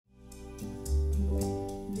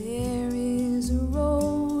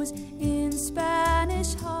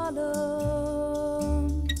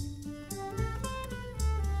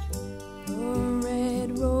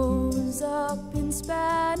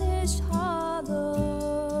Spanish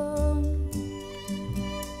Harlem,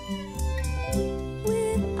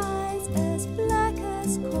 with eyes as black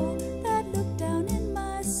as coal that look down in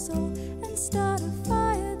my soul and start a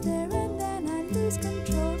fire there, and then I lose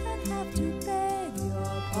control and have to beg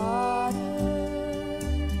your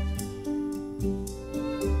pardon.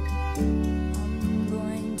 I'm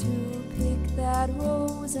going to pick that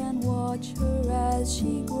rose and watch her as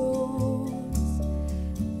she grows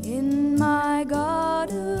in my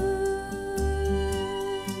garden.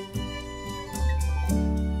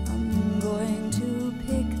 I'm going to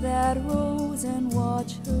pick that rose and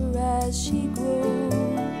watch her as she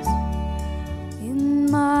grows in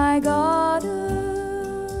my garden.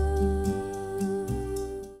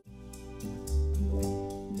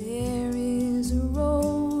 There is a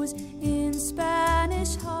rose in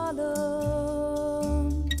Spanish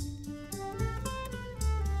Harlem,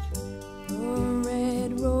 a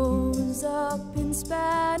red rose up in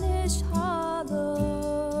Spanish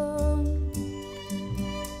Harlem,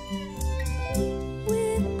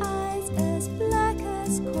 with eyes as black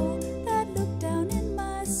as coal that look down in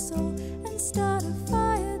my soul and start a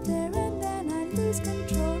fire there, and then I lose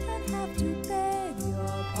control and have to beg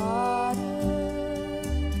your pardon.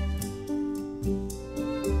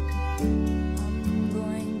 I'm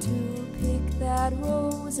going to pick that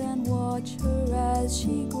rose and watch her as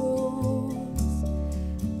she grows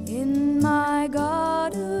in my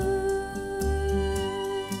garden.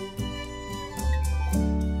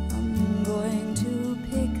 I'm going to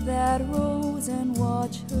pick that rose and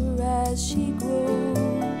watch her as she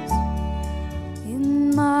grows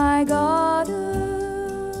in my garden.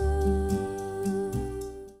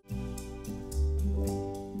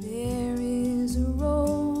 There is a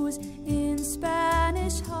rose in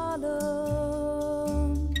Spanish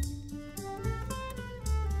Harlem,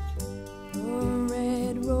 a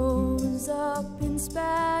red rose up in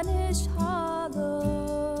Spanish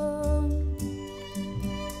Harlem,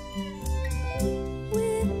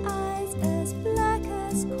 with eyes as black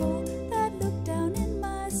as coal that look down in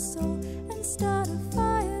my soul and start a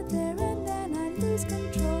fire there, and then I lose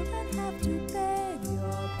control and have to beg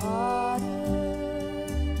your pardon.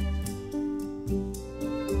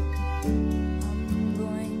 I'm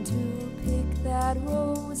going to pick that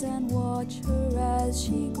rose and watch her as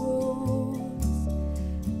she grows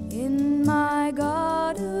in my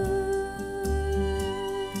garden.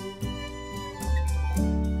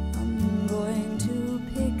 I'm going to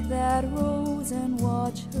pick that rose and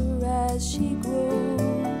watch her as she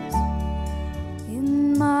grows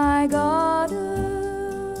in my garden.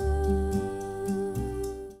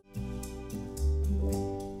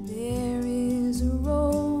 There is a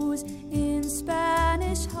rose in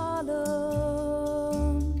Spanish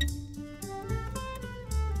Harlem,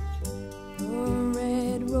 a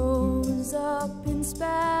red rose up in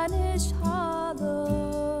Spanish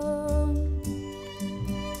Harlem,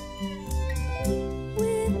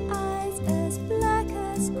 with eyes as black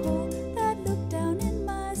as coal that look down in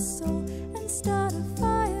my soul and start a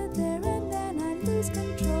fire there, and then I lose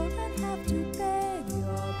control and have to beg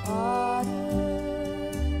your pardon.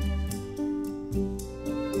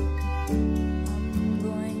 I'm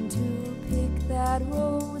going to pick that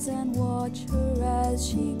rose and watch her as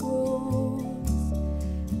she grows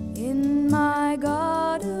in my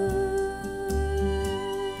garden.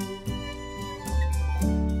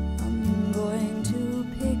 I'm going to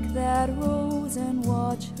pick that rose and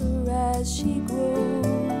watch her as she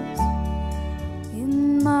grows